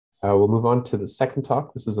We'll move on to the second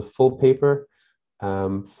talk. This is a full paper,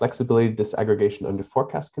 flexibility disaggregation under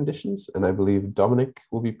forecast conditions. And I believe Dominik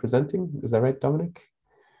will be presenting. Is that right, Dominik?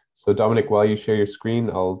 So Dominik, while you share your screen,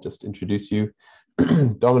 I'll just introduce you.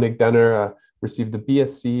 Dominik Denner received the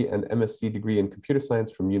BSc and MSc degree in computer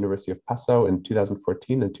science from University of Passau in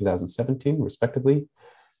 2014 and 2017, respectively.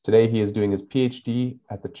 Today, he is doing his PhD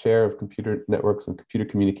at the Chair of Computer Networks and Computer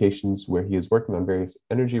Communications, where he is working on various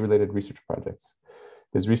energy-related research projects.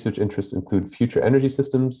 His research interests include future energy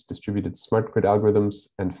systems, distributed smart grid algorithms,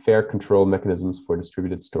 and fair control mechanisms for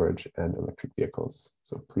distributed storage and electric vehicles.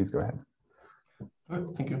 So please go ahead.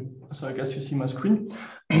 Good, thank you. So I guess you see my screen.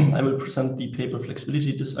 I will present the paper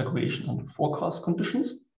Flexibility Disaggregation under Forecast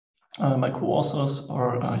Conditions. My co-authors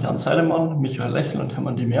are Seidemann, Lechl, and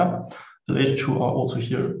Hermann Meer. The later two are also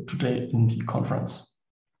here today in the conference.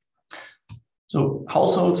 So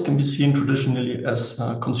households can be seen traditionally as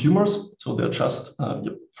consumers. So they're just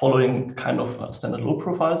following kind of standard load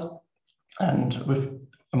profiles. And with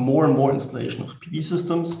more and more installation of PV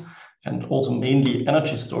systems, and also mainly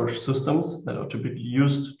energy storage systems that are typically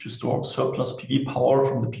used to store surplus PV power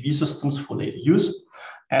from the PV systems for later use.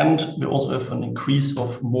 And we also have an increase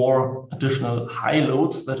of more additional high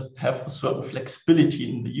loads that have a certain flexibility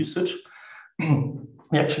in the usage.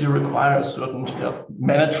 We actually require a certain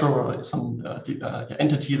manager or some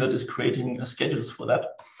entity that is creating schedules for that.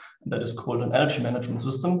 And that is called an energy management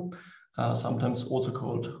system, sometimes also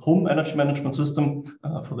called home energy management system.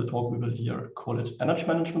 For the talk, we will here call it energy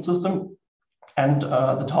management system. And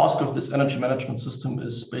the task of this energy management system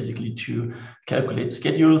is basically to calculate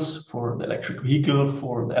schedules for the electric vehicle,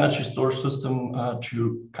 for the energy storage system,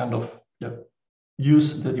 to kind of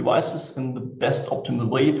use the devices in the best optimal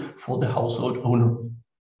way for the household owner.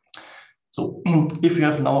 So if you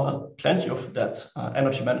have now plenty of that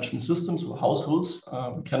energy management systems or households,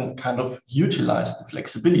 we can kind of utilize the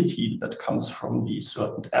flexibility that comes from these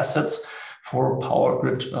certain assets for power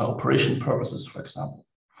grid operation purposes, for example.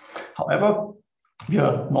 However, we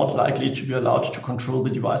are not likely to be allowed to control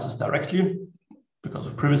the devices directly because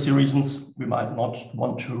of privacy reasons. We might not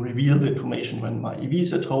want to reveal the information when my EV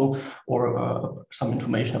is at home, or some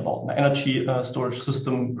information about my energy storage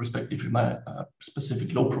system, respectively my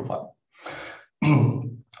specific load profile.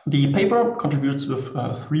 The paper contributes with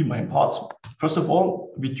three main parts. First of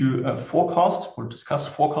all, we do a forecast or discuss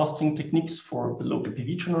forecasting techniques for the local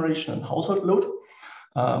PV generation and household load.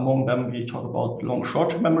 Among them, we talk about long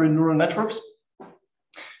short-term memory neural networks.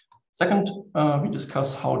 Second, we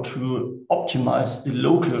discuss how to optimize the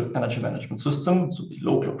local energy management system, so the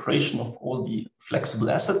local operation of all the flexible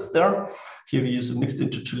assets there. Here we use a mixed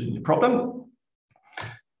interlinear problem.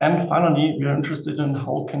 And finally, we are interested in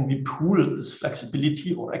how can we pool this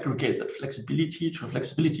flexibility or aggregate that flexibility to a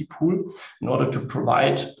flexibility pool in order to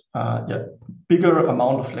provide a bigger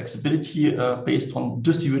amount of flexibility based on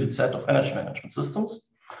distributed set of energy management systems.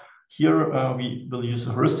 Here we will use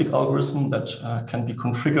a heuristic algorithm that can be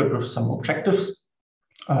configured with some objectives.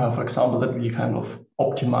 For example, that we kind of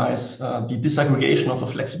optimize the disaggregation of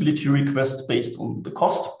a flexibility request based on the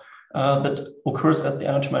cost that occurs at the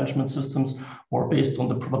energy management systems, or based on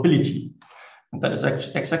the probability. And that is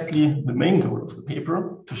actually exactly the main goal of the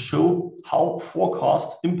paper, to show how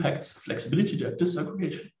forecast impacts flexibility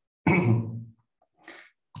disaggregation.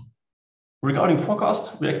 Regarding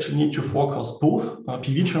forecast, we actually need to forecast both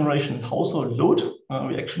PV generation and household load.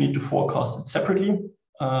 We actually need to forecast it separately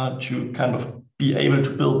to kind of be able to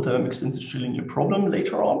build the mixed interlinear problem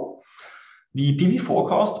later on. The PV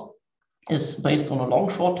forecast is based on a long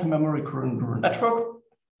short-term memory recurrent neural network,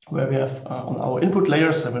 where we have on our input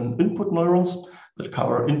layer 7 input neurons that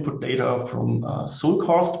cover input data from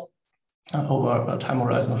Soulcast over a time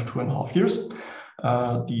horizon of 2.5 years.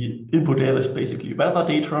 The input data is basically weather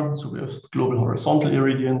data, so we have global horizontal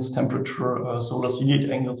irradiance, temperature, solar zenith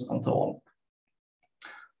angles, and so on.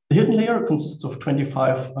 The hidden layer consists of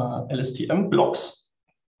 25 LSTM blocks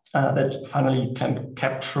that finally can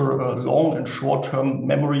capture long and short-term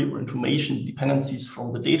memory or information dependencies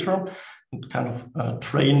from the data and kind of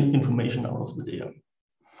train information out of the data.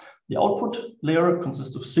 The output layer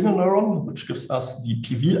consists of single neuron, which gives us the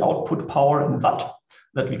PV output power in watt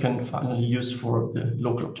that we can finally use for the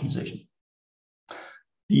local optimization.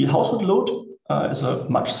 The household load is a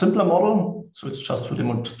much simpler model, so it's just for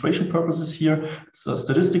demonstration purposes here. It's a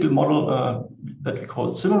statistical model that we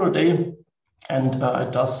call similar day, and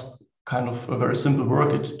it does kind of a very simple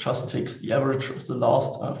work. It just takes the average of the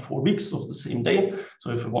last 4 weeks of the same day.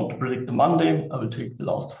 So if I want to predict the Monday, I will take the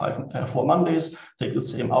last 4 Mondays, take the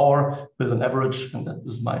same hour, build an average, and that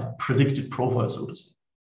is my predicted profile, so to say.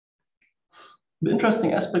 The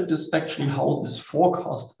interesting aspect is actually how this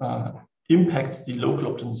forecast impacts the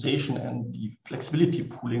local optimization and the flexibility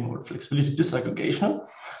pooling or flexibility disaggregation.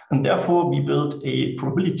 And therefore, we built a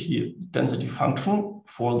probability density function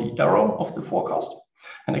for the error of the forecast,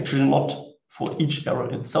 and actually not for each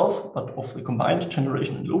error itself, but of the combined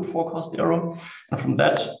generation and load forecast error. And from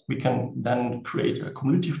that, we can then create a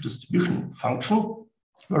cumulative distribution function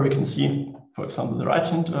where we can see, for example, the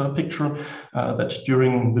right-hand picture, that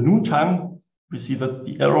during the noontime, we see that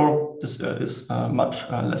the error is much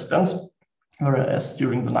less dense, whereas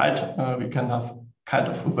during the night, we can have kind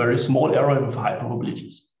of a very small error with high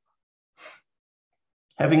probabilities.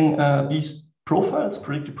 Having these profiles,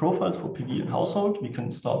 predicted profiles for PV and household, we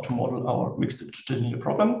can start to model our mixed digital linear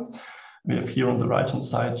problem. We have here on the right-hand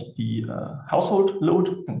side the household load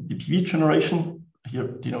and the PV generation, here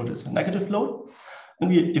denoted as a negative load. And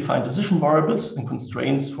we define decision variables and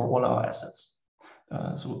constraints for all our assets.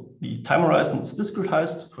 So the time horizon is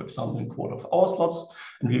discretized, for example, in quarter-of-hour slots,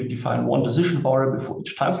 and we define one decision variable for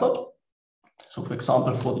each time slot. So for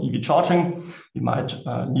example, for the EV charging, we might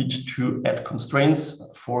need to add constraints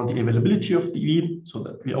for the availability of the EV so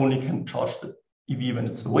that we only can charge the EV when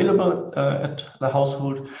it's available at the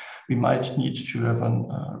household. We might need to have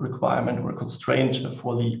a requirement or a constraint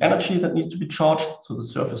for the energy that needs to be charged, so the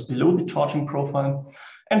surface below the charging profile.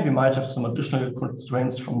 And we might have some additional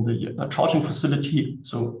constraints from the charging facility,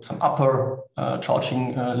 so some upper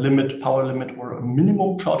charging limit, power limit, or a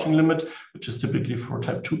minimum charging limit, which is typically for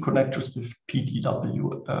type 2 connectors with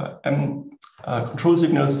PWM control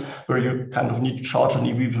signals, where you kind of need to charge an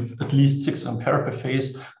EV with at least 6 ampere per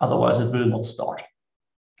phase, otherwise it will not start.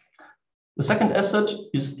 The second asset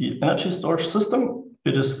is the energy storage system.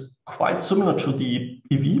 It is quite similar to the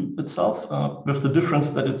EV itself, with the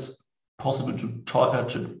difference that it's possible to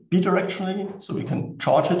charge it bidirectionally, so we can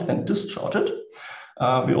charge it and discharge it.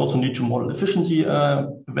 We also need to model efficiency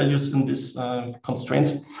values in these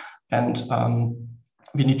constraints, and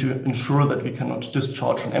we need to ensure that we cannot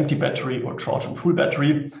discharge an empty battery or charge a full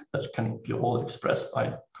battery. That can be all expressed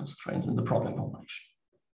by constraints in the problem formulation.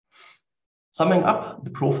 Summing up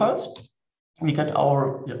the profiles, we get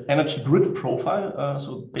our energy grid profile,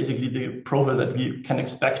 so basically the profile that we can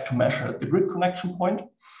expect to measure at the grid connection point.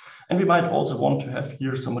 And we might also want to have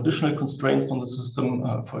here some additional constraints on the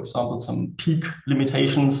system, for example, some peak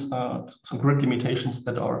limitations, some grid limitations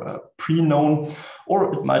that are pre-known,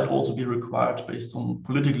 or it might also be required based on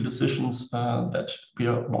political decisions that we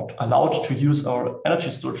are not allowed to use our energy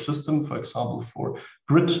storage system, for example, for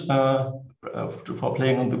grid, for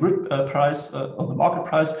playing on the grid price, on the market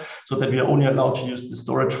price, so that we are only allowed to use the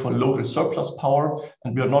storage for local surplus power,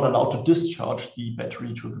 and we are not allowed to discharge the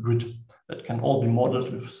battery to the grid. That can all be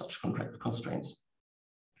modeled with such constraints.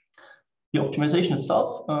 The optimization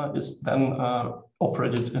itself is then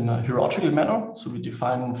operated in a hierarchical manner. So we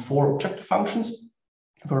define 4 objective functions,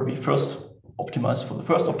 where we first optimize for the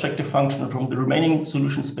first objective function, and from the remaining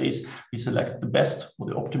solution space, we select the best or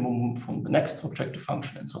the optimum from the next objective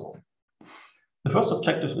function, and so on. The first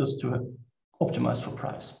objective is to optimize for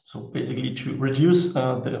price. So basically to reduce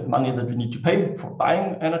the money that we need to pay for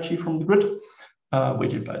buying energy from the grid,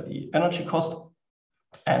 weighted by the energy cost.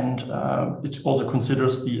 And it also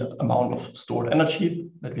considers the amount of stored energy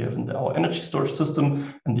that we have in our energy storage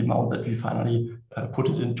system and the amount that we finally put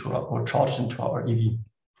it into or charged into our EV.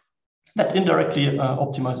 That indirectly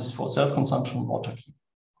optimizes for self-consumption and autarky.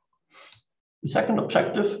 The second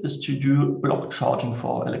objective is to do block charging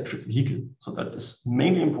for our electric vehicle. So that is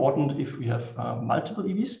mainly important if we have multiple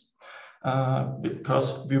EVs,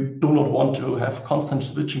 because we do not want to have constant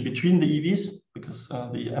switching between the EVs, because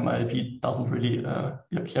the MILP doesn't really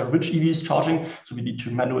care which EV is charging. So we need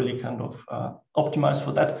to manually kind of optimize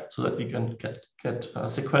for that so that we can get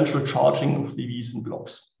sequential charging of the EVs in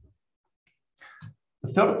blocks.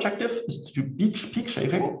 The third objective is to do peak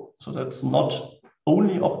shaving. So that's not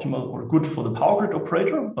only optimal or good for the power grid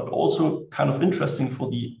operator, but also kind of interesting for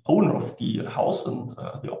the owner of the house and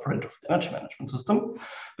the operator of the energy management system,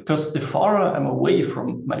 because the farther I'm away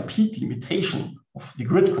from my peak limitation of the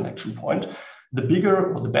grid connection point, the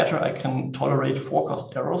bigger or the better I can tolerate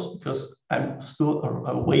forecast errors, because I'm still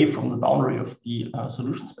away from the boundary of the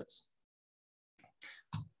solution space.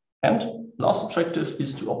 And last objective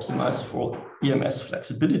is to optimize for EMS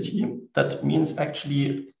flexibility. That means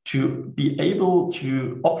actually to be able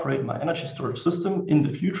to operate my energy storage system in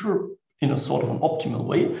the future in a sort of an optimal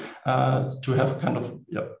way, to have kind of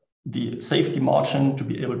the safety margin to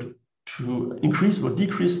be able to increase or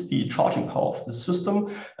decrease the charging power of the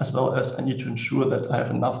system, as well as I need to ensure that I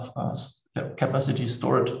have enough capacity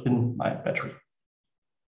stored in my battery.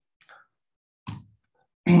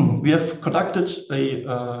 We have conducted a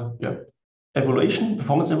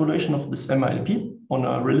performance evaluation of this MILP on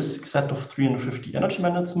a realistic set of 350 energy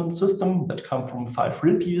management systems that come from 5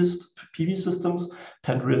 real PV systems,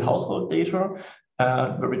 10 real household data,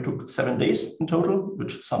 where we took 7 days in total,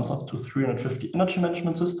 which sums up to 350 energy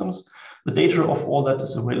management systems. The data of all that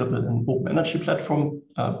is available in Open Energy Platform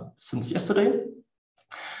since yesterday.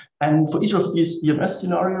 And for each of these EMS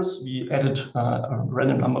scenarios, we added a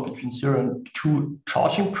random number between 0 and 2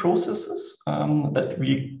 charging processes that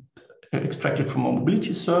we extracted from a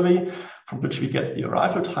mobility survey, from which we get the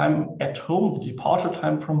arrival time at home, the departure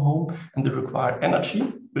time from home, and the required energy,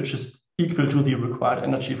 which is equal to the required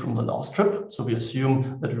energy from the last trip. So we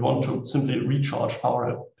assume that we want to simply recharge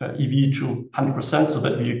our EV to 100% so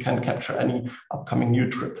that we can capture any upcoming new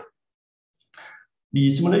trip.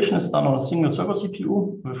 The simulation is done on a single server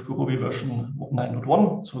CPU with Gurobi version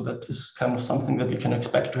 9.1. So that is kind of something that we can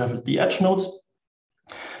expect to have at the edge nodes.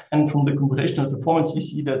 And from the computational performance, we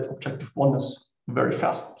see that objective 1 is very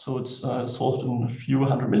fast. So it's solved in a few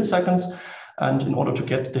hundred milliseconds. And in order to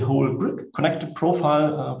get the whole grid connected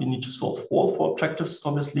profile, we need to solve all 4 objectives,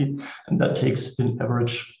 obviously. And that takes, in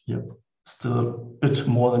average, still a bit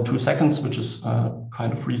more than 2 seconds, which is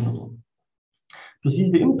kind of reasonable. To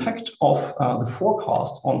see the impact of the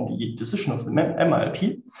forecast on the decision of the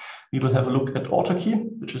MILP, we will have a look at autarky,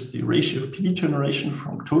 which is the ratio of PV generation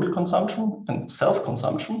from total consumption, and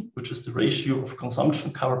self-consumption, which is the ratio of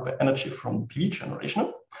consumption covered by energy from PV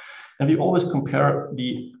generation. And we always compare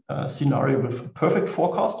the scenario with a perfect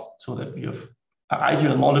forecast, so that we have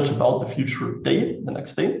ideal knowledge about the future day, the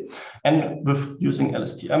next day, and with using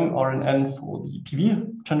LSTM, RNN for the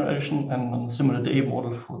PV generation, and a similar day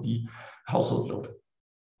model for the household load.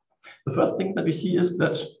 The first thing that we see is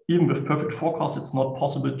that even with perfect forecast, it's not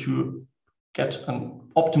possible to get an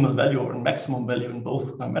optimal value or a maximum value in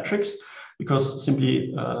both metrics, because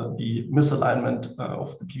simply the misalignment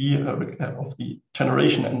of the PV, of the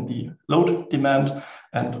generation and the load demand,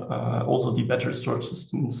 and also the battery storage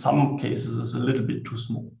system in some cases is a little bit too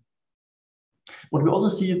small. What we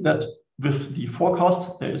also see that with the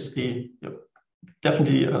forecast, there is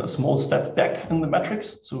definitely a small step back in the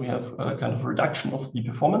metrics. So we have a kind of reduction of the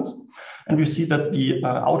performance. And we see that the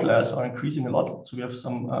outliers are increasing a lot. So we have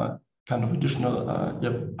some kind of additional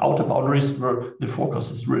outer boundaries where the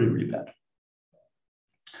forecast is really, really bad.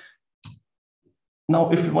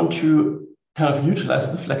 Now, if we want to kind of utilize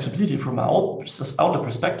the flexibility from our outer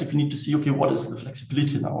perspective, we need to see, okay, what is the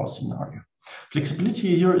flexibility in our scenario?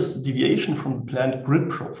 Flexibility here is the deviation from the planned grid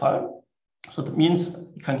profile. So that means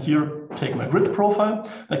I can here take my grid profile.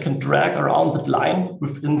 I can drag around that line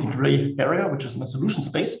within the gray area, which is my solution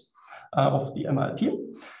space of the MILP.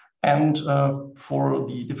 And for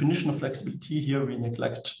the definition of flexibility here, we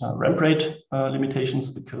neglect ramp rate limitations,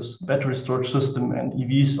 because battery storage system and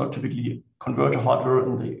EVs are typically converter hardware,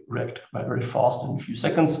 and they react very fast in a few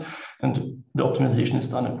seconds. And the optimization is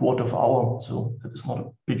done in a quarter of an hour, so that is not a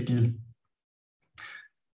big deal.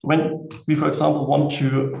 When we, for example, want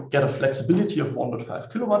to get a flexibility of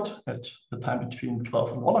 1.5 kilowatt at the time between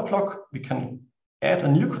 12 and 1 o'clock, we can add a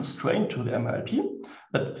new constraint to the MILP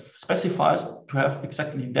that specifies to have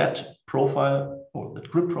exactly that profile or that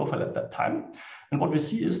grid profile at that time. And what we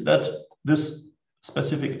see is that this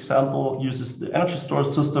specific example uses the energy storage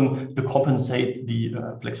system to compensate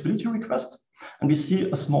the flexibility request. And we see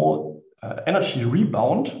a small energy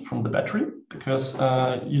rebound from the battery, because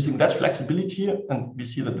using that flexibility, and we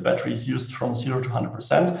see that the battery is used from 0 to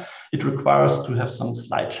 100%, it requires to have some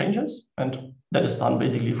slight changes, and that is done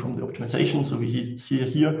basically from the optimization. So we see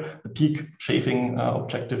here the peak shaving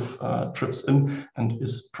objective trips in and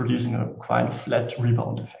is producing a quite flat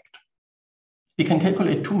rebound effect. We can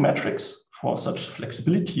calculate 2 metrics for such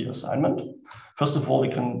flexibility assignment. First of all, we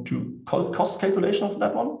can do cost calculation of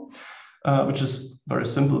that one, which is very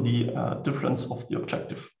simple, the difference of the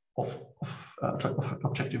objective of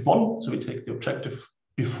objective 1. So we take the objective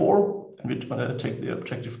before and we take the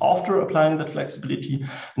objective after applying that flexibility,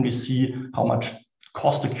 and we see how much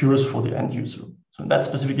cost occurs for the end user. So in that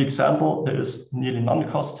specific example, there is nearly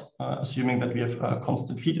none cost, assuming that we have a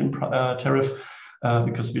constant feed-in tariff,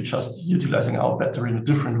 because we're just utilizing our battery in a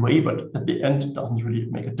different way, but at the end, it doesn't really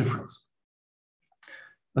make a difference.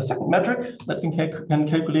 The second metric that we can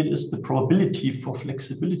calculate is the probability for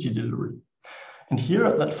flexibility delivery. And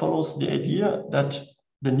here that follows the idea that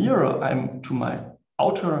the nearer I'm to my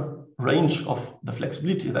outer range of the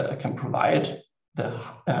flexibility that I can provide, the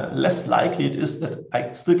less likely it is that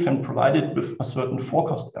I still can provide it with a certain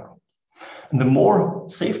forecast error. And the more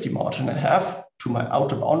safety margin I have to my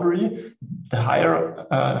outer boundary, the higher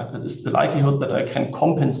is the likelihood that I can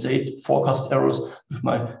compensate forecast errors with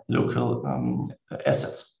my local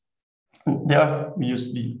assets. And there we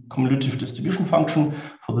use the cumulative distribution function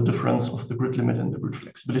for the difference of the grid limit and the grid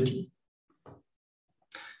flexibility.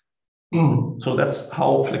 So that's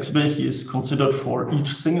how flexibility is considered for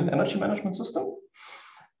each single energy management system.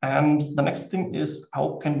 And the next thing is,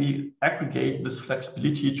 how can we aggregate this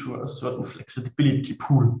flexibility to a certain flexibility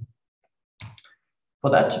pool?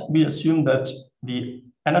 For that, we assume that the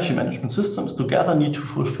energy management systems together need to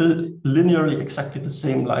fulfill linearly exactly the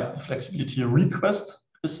same like the flexibility request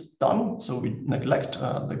is done. So we neglect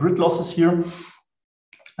the grid losses here.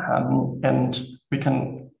 And we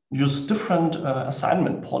can use different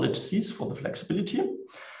assignment policies for the flexibility.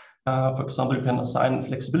 For example, you can assign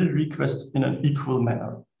flexibility requests in an equal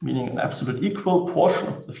manner, meaning an absolute equal portion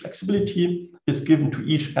of the flexibility is given to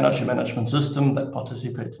each energy management system that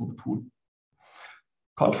participates in the pool.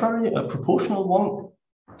 Contrary, a proportional one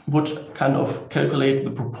would kind of calculate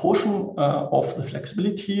the proportion of the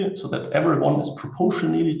flexibility so that everyone is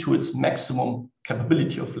proportionally to its maximum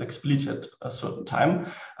capability of flexibility at a certain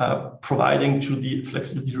time, providing to the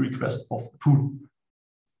flexibility request of the pool.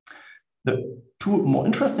 The two more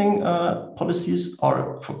interesting policies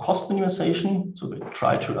are for cost minimization. So they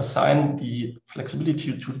try to assign the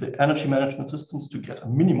flexibility to the energy management systems to get a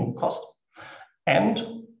minimum cost.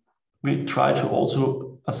 And we try to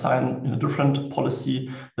also assign in a different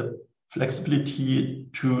policy the flexibility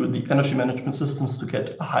to the energy management systems to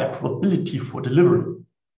get a high probability for delivery.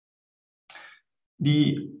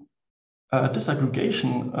 The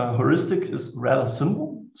disaggregation heuristic is rather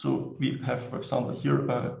simple. So we have, for example, here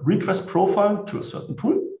a request profile to a certain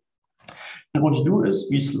pool. And what you do is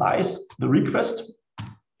we slice the request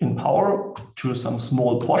in power to some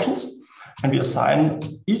small portions, and we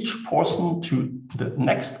assign each portion to the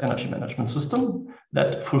next energy management system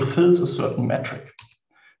that fulfills a certain metric.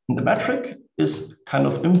 And the metric is kind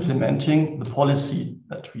of implementing the policy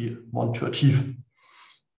that we want to achieve.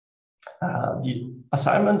 The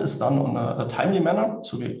assignment is done on a timely manner.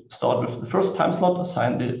 So we start with the first time slot,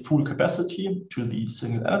 assign the full capacity to the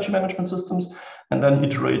single energy management systems, and then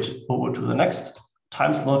iterate over to the next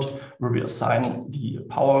time slot where we assign the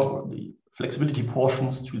power or the flexibility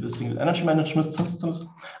portions to the single energy management systems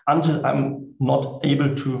until I'm not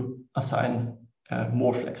able to assign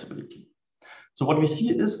more flexibility. So what we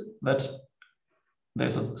see is that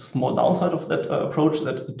there's a small downside of that approach,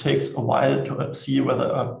 that it takes a while to see whether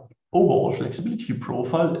a overall flexibility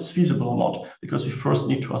profile is feasible or not, because we first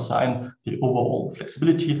need to assign the overall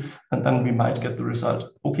flexibility, and then we might get the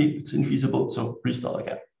result, okay, it's infeasible, so restart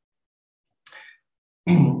again.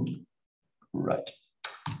 Right.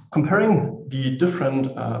 Comparing the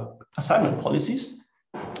different assignment policies,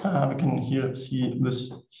 we can here see this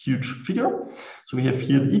huge figure. So we have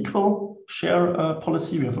here the equal share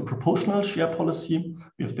policy, we have a proportional share policy,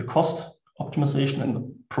 we have the cost optimization and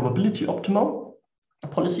the probability optimal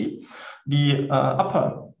policy. The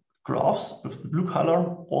upper graphs with the blue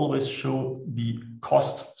color always show the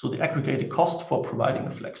cost, so the aggregated cost for providing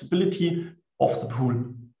the flexibility of the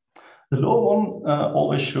pool. The lower one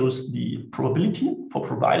always shows the probability for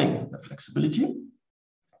providing the flexibility.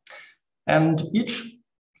 And each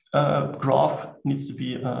graph needs to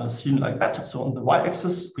be seen like that. So on the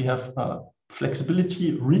y-axis, we have a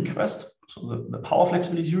flexibility request, so the power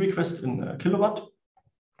flexibility request in kilowatt.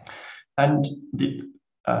 And the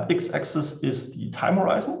x-axis is the time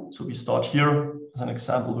horizon. So we start here as an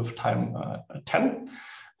example with time 10.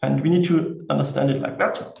 And we need to understand it like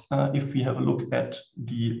that. If we have a look at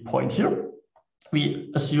the point here,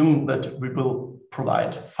 we assume that we will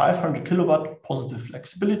provide 500 kilowatt positive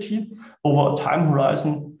flexibility over a time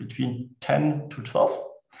horizon between 10 to 12.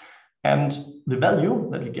 And the value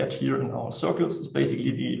that we get here in our circles is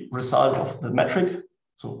basically the result of the metric,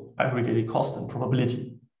 so aggregated cost and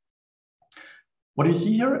probability. What you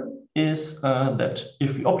see here is that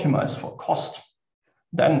if we optimize for cost,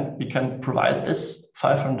 then we can provide this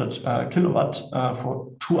 500 kilowatt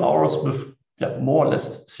for 2 hours with more or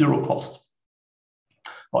less zero cost.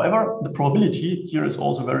 However, the probability here is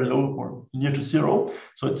also very low or near to zero.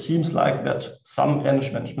 So it seems like that some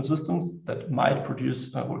energy management systems that might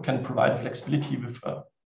produce or can provide flexibility with a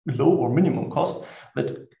low or minimum cost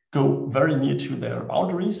that go very near to their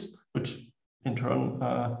boundaries, which in turn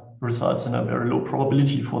results in a very low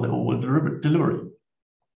probability for the overall delivery.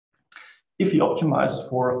 If we optimize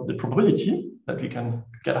for the probability that we can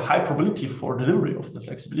get a high probability for delivery of the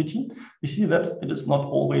flexibility, we see that it is not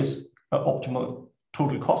always optimal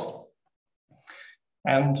total cost.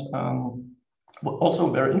 And what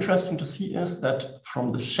also very interesting to see is that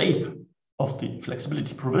from the shape of the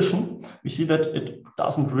flexibility provision, we see that it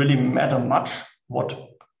doesn't really matter much what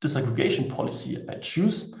disaggregation policy I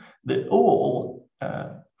choose. The overall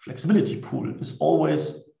flexibility pool is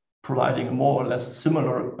always providing a more or less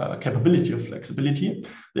similar capability of flexibility.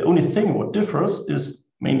 The only thing what differs is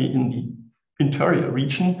mainly in the interior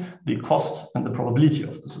region, the cost and the probability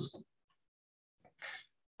of the system.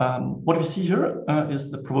 What we see here is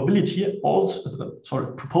the probability also,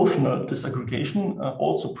 proportional disaggregation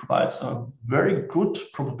also provides a very good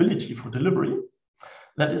probability for delivery.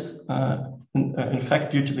 That is, in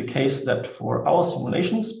fact, due to the case that for our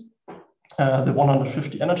simulations, the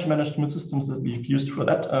 150 energy management systems that we've used for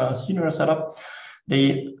that scenario setup,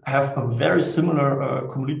 they have a very similar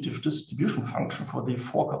cumulative distribution function for the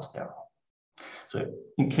forecast error. So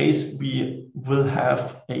in case we will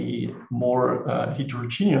have a more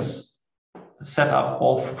heterogeneous setup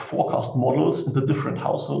of forecast models in the different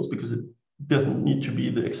households, because it doesn't need to be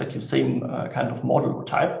the exactly same kind of model or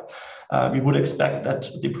type, we would expect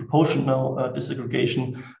that the proportional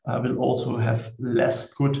disaggregation will also have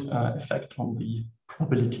less good effect on the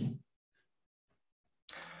probability.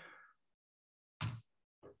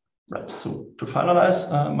 Right, so to finalize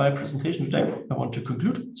my presentation today, I want to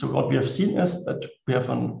conclude. So what we have seen is that we have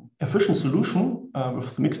an efficient solution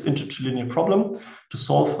with the mixed integer linear problem to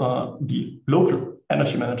solve the local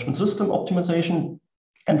energy management system optimization,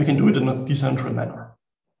 and we can do it in a decentralized manner.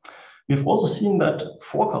 We have also seen that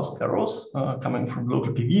forecast errors coming from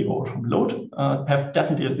local PV or from load have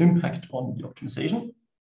definitely an impact on the optimization.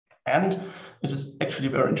 And it is actually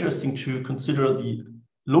very interesting to consider the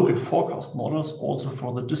local forecast models also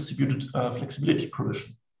for the distributed flexibility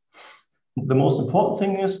provision. The most important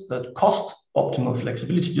thing is that cost optimal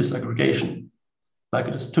flexibility disaggregation, like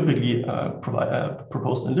it is typically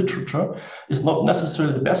proposed in literature, is not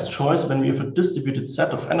necessarily the best choice when we have a distributed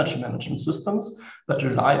set of energy management systems that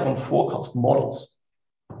rely on forecast models.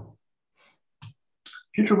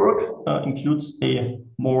 Future work includes a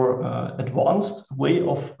more advanced way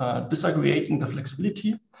of disaggregating the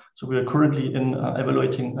flexibility. So we are currently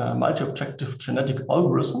evaluating a multi-objective genetic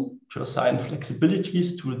algorithm to assign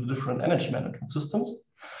flexibilities to the different energy management systems.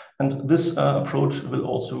 And this approach will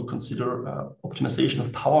also consider optimization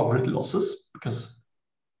of power grid losses, because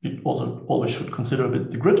we also always should consider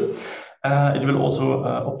the grid. It will also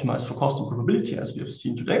optimize for cost and probability, as we have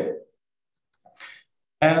seen today.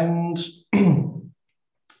 And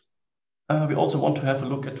we also want to have a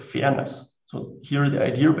look at fairness. So here the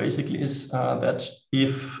idea basically is that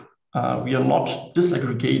if we are not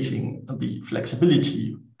disaggregating the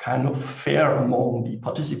flexibility kind of fair among the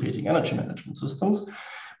participating energy management systems,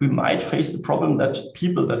 we might face the problem that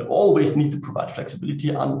people that always need to provide flexibility,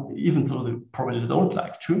 even though they probably don't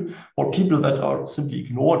like to, or people that are simply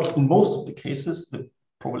ignored in most of the cases, that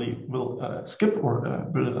probably will skip or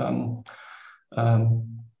will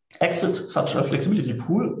exit such a flexibility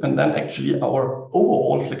pool, and then actually our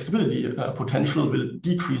overall flexibility potential will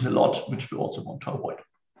decrease a lot, which we also want to avoid.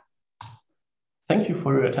 Thank you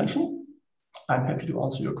for your attention. I'm happy to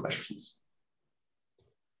answer your questions.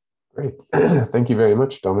 Great. Thank you very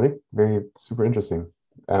much, Dominik. Very super interesting.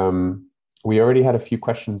 We already had a few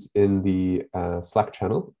questions in the Slack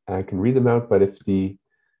channel. I can read them out, but if the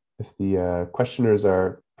questioners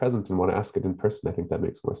are present and want to ask it in person, I think that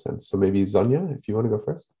makes more sense. So maybe Sonja, if you want to go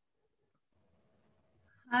first.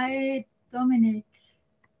 Hi, Dominik.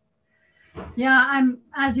 Yeah,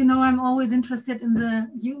 as you know, I'm always interested in the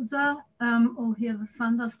user. Oh, here the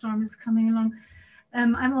thunderstorm is coming along.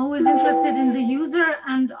 I'm always interested in the user,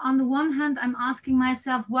 and on the one hand, I'm asking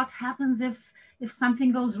myself, what happens if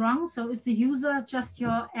something goes wrong? So is the user just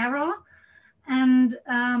your error? And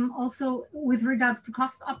also with regards to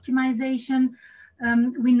cost optimization,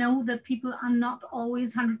 we know that people are not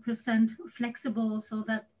always 100% flexible, so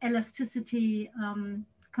that elasticity,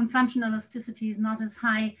 consumption elasticity is not as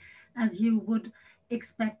high as you would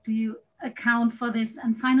expect. Do you account for this?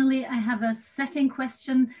 And finally, I have a setting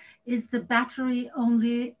question. Is the battery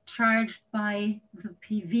only charged by the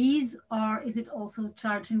PVs, or is it also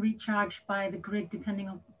charged and recharged by the grid depending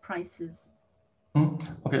on the prices?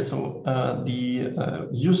 Okay, so the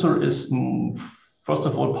user is first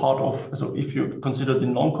of all part of, so if you consider the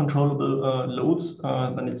non-controllable loads,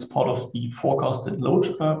 then it's part of the forecasted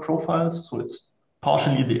load profiles. So it's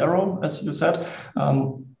partially the error, as you said.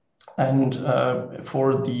 And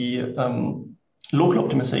for the local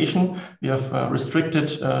optimization, we have restricted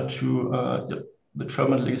to the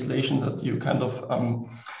German legislation that you kind of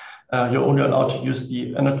you're only allowed to use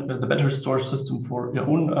the battery storage system for your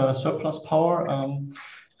own surplus power.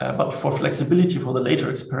 But for flexibility for the later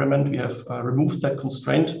experiment, we have removed that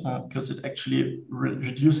constraint because it actually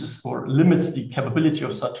reduces or limits the capability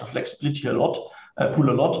of such a flexibility pool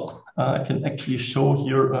a lot. I can actually show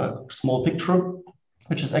here a small picture,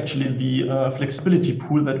 which is actually the flexibility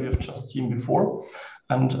pool that we have just seen before.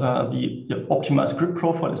 And the optimized grid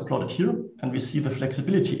profile is plotted here. And we see the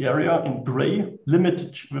flexibility area in gray,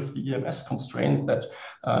 limited with the EMS constraint that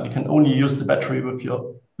you can only use the battery with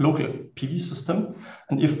your local PV system.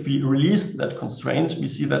 And if we release that constraint, we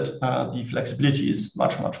see that the flexibility is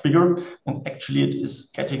much, much bigger. And actually it is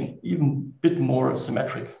getting even a bit more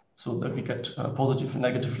symmetric so that we get positive and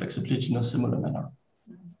negative flexibility in a similar manner.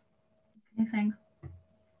 Okay, thanks.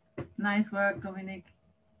 Nice work, Dominik.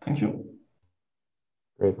 Thank you.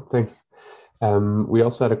 Great, thanks. We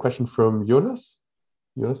also had a question from Jonas.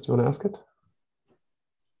 Jonas, do you want to ask it?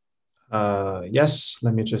 Yes,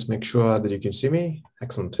 let me just make sure that you can see me.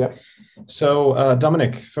 Excellent. Yeah. So,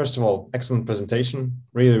 Dominik, first of all, excellent presentation.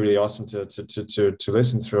 Really, really awesome to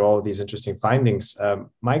listen through all of these interesting findings.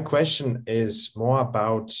 My question is more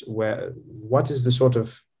about what is the sort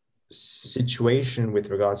of situation with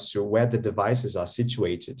regards to where the devices are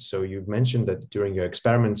situated. So you mentioned that during your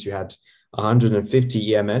experiments you had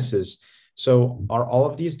 150 EMSs. So are all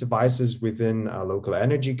of these devices within a local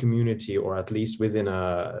energy community, or at least within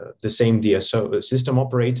the same DSO system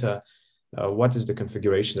operator? What is the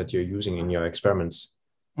configuration that you're using in your experiments?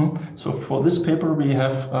 So for this paper, we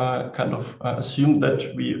have kind of assumed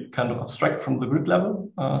that we kind of abstract from the grid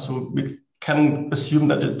level. So we can assume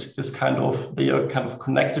that it is they are kind of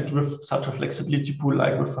connected with such a flexibility pool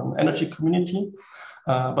like with an energy community.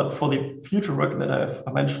 But for the future work that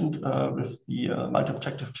I've mentioned with the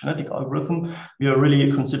multi-objective genetic algorithm, we are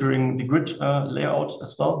really considering the grid layout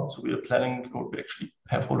as well. So we are planning, or we actually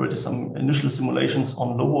have already some initial simulations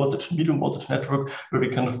on low voltage and medium voltage network, where we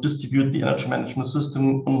kind of distribute the energy management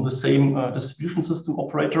system on the same distribution system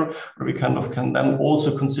operator, where we kind of can then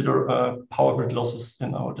also consider power grid losses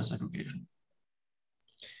in our disaggregation.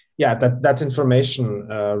 Yeah, that information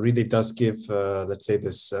really does give, let's say,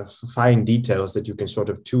 this fine details that you can sort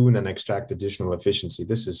of tune and extract additional efficiency.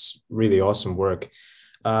 This is really awesome work.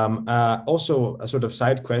 Also, a sort of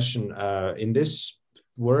side question. In this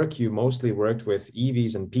work, you mostly worked with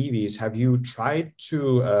EVs and PVs. Have you tried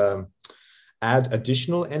to add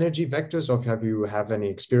additional energy vectors, or have you any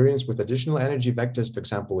experience with additional energy vectors, for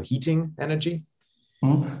example, heating energy?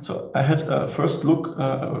 So I had a short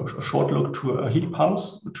look to heat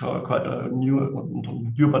pumps, which are quite a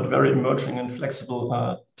new but very emerging and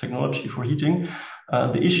flexible technology for heating.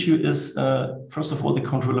 The issue is, first of all, the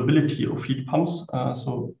controllability of heat pumps.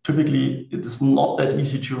 So typically, it is not that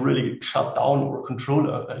easy to really shut down or control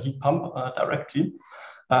a heat pump directly.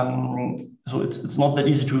 So it's not that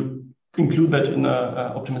easy to include that in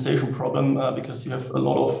an optimization problem because you have a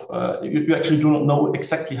lot of, you actually do not know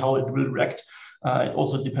exactly how it will react. It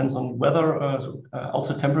also depends on weather,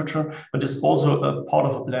 outside temperature, but it's also a part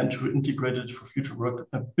of a plan to integrate it for future work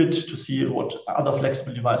a bit to see what other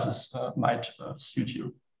flexible devices might suit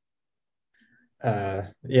you.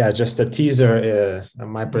 Yeah, just a teaser.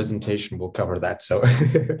 My presentation will cover that. So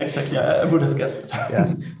exactly, I would have guessed it.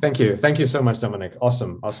 Yeah, thank you so much, Dominik.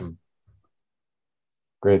 Awesome.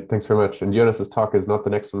 Great, thanks very much. And Jonas's talk is not the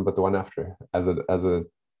next one, but the one after, as a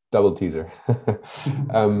double teaser.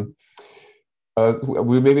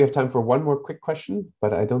 We maybe have time for one more quick question,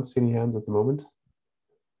 but I don't see any hands at the moment.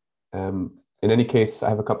 In any case, I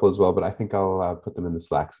have a couple as well, but I think I'll put them in the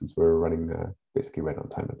Slack since we're running basically right on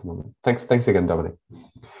time at the moment. Thanks again, Dominik.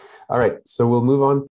 All right, so we'll move on